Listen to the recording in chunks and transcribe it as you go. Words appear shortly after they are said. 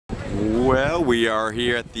Well, we are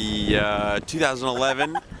here at the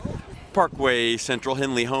 2011 Parkway Central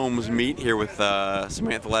Henle Holmes meet here with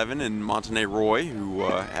Samantha Levin and Montenea Roye, who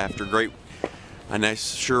after a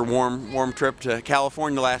nice, sure, warm trip to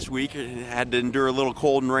California last week, had to endure a little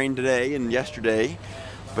cold and rain today and yesterday,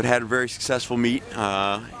 but had a very successful meet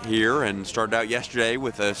here and started out yesterday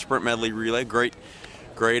with a sprint medley relay. Great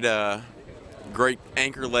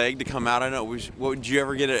anchor leg to come out. I know. Did you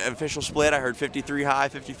ever get an official split? I heard 53 high,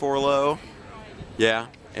 54 low. Yeah,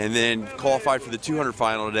 and then qualified for the 200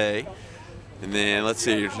 final today. And then let's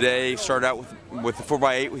see. Today started out with the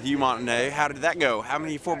 4x8 with you, Montenea. How did that go? How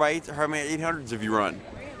many 4x8s or how many 800s have you run?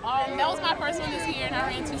 That was my first one this year, and I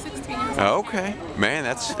ran 216. Okay, man,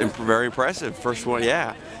 that's very impressive. First one,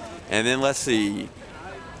 yeah. And then let's see.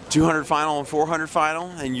 200 final and 400 final,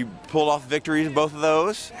 and you pulled off victories in both of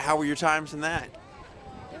those. How were your times in that?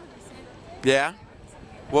 Yeah?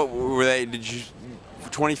 What were they? Did you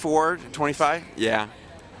 24, 25? Yeah.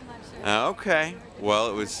 Okay.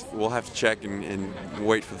 Well, we'll have to check and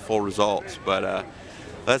wait for the full results. But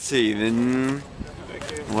let's see. Then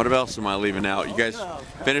what else am I leaving out? You guys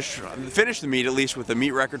finished the meet at least with a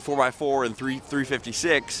meet record 4x4 and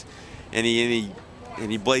 356.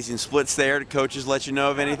 Any blazing splits there? The coaches let you know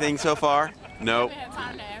of anything so far? Nope. I haven't had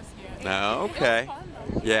time to ask yet. No. Okay.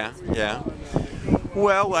 Yeah.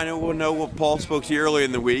 Well, I know we'll know what Paul spoke to you earlier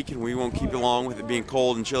in the week, and we won't keep it long with it being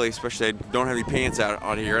cold and chilly. Especially, I don't have any pants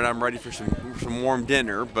out here, and I'm ready for some warm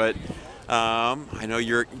dinner. But I know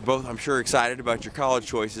you're both, I'm sure, excited about your college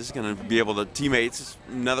choices. Going to be able to teammates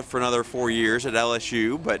for another 4 years at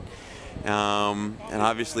LSU, but. And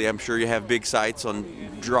obviously, I'm sure you have big sights on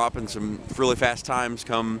dropping some really fast times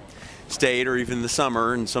come state or even the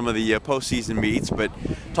summer and some of the postseason meets. But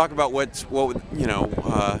talk about what that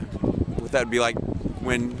would be like.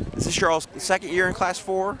 Is this your second year in Class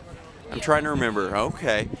 4? I'm trying to remember.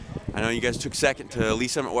 Okay, I know you guys took second to Lee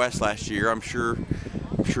Summit West last year. I'm sure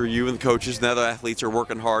you and the coaches and the other athletes are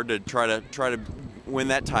working hard to try to win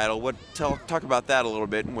that title. Talk about that a little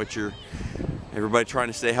bit and what you're. Everybody trying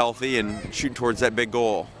to stay healthy and shooting towards that big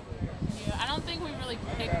goal. Yeah, I don't think we really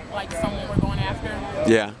picked someone we're going after.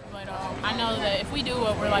 Yeah. But I know that if we do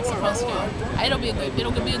what we're supposed to, it'll be a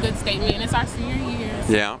good state meet. And it's our senior year.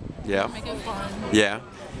 So Yeah. Make it fun. Yeah.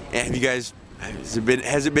 And have you guys? Has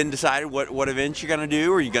it been decided what events you're gonna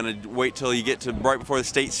do, or are you gonna wait till you get to right before the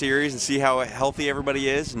state series and see how healthy everybody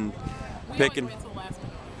is and pick and? We always wait till the last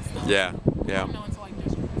minute. Yeah. We don't know until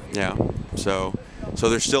districts. Yeah. So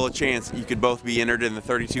there's still a chance you could both be entered in the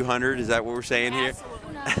 3200. Is that what we're saying here?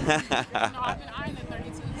 Absolutely not. I've been eyeing the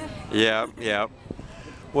 32. So. Yeah.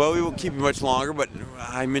 Well, we won't keep you much longer, but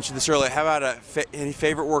I mentioned this earlier. How about any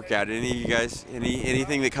favorite workout? Any of you guys?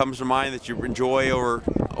 Anything that comes to mind that you enjoy over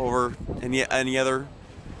any other?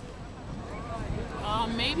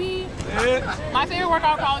 Maybe my favorite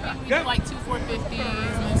workout would probably be we do like 2 450s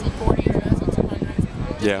and then some 40s and then some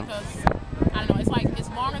 200s. Yeah. Because I don't know, it's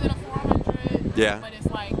longer than a 400. Yeah. But it's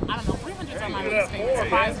like, I don't know, 300s are my least favorite.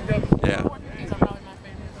 Surprisingly. Yeah. 450s are probably my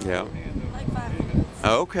favorite. Yeah. Like 500s.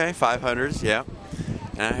 Okay, 500s. Yeah.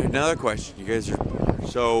 And I have another question. You guys are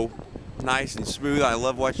so nice and smooth. I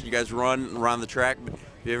love watching you guys run around the track. But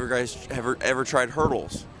have you guys ever tried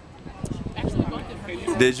hurdles? Actually, both did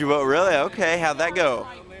hurdles. Did you? Really? Okay. How'd that go?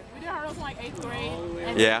 We did hurdles in like 8th grade.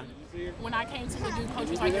 And Yeah. When I came to Ladue, coach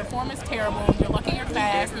was like, your form is terrible, you're lucky you're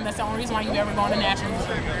fast, and that's the only reason why you ever go on the nationals.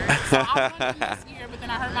 So I was running this year, but then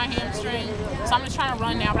I hurt my hamstring, so I'm just trying to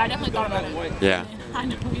run now, but I definitely thought about it. Yeah. I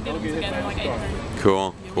know we did them together in like 8th grade.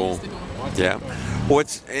 Cool. Yeah.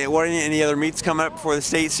 What any other meets coming up before the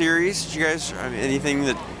state series? Did you guys anything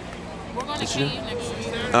that? We're going to Cave next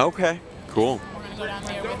week. Okay. Cool. We're going to go down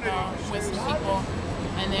there with some people,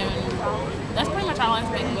 and then that's pretty much our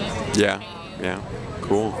last big meet. Yeah.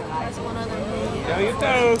 Cool.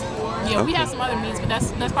 Yeah, we have some other meets, but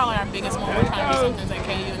that's probably our biggest one. We're trying to do something at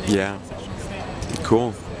KU and then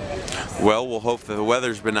Cool. Well, we'll hope that the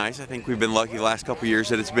weather's been nice. I think we've been lucky the last couple of years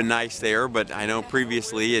that it's been nice there, but I know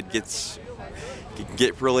previously it can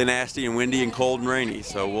get really nasty and windy and cold and rainy,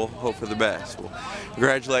 so we'll hope for the best. Well,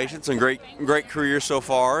 congratulations on great career so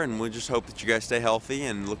far, and we just hope that you guys stay healthy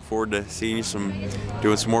and look forward to seeing you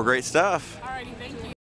doing some more great stuff. Alrighty.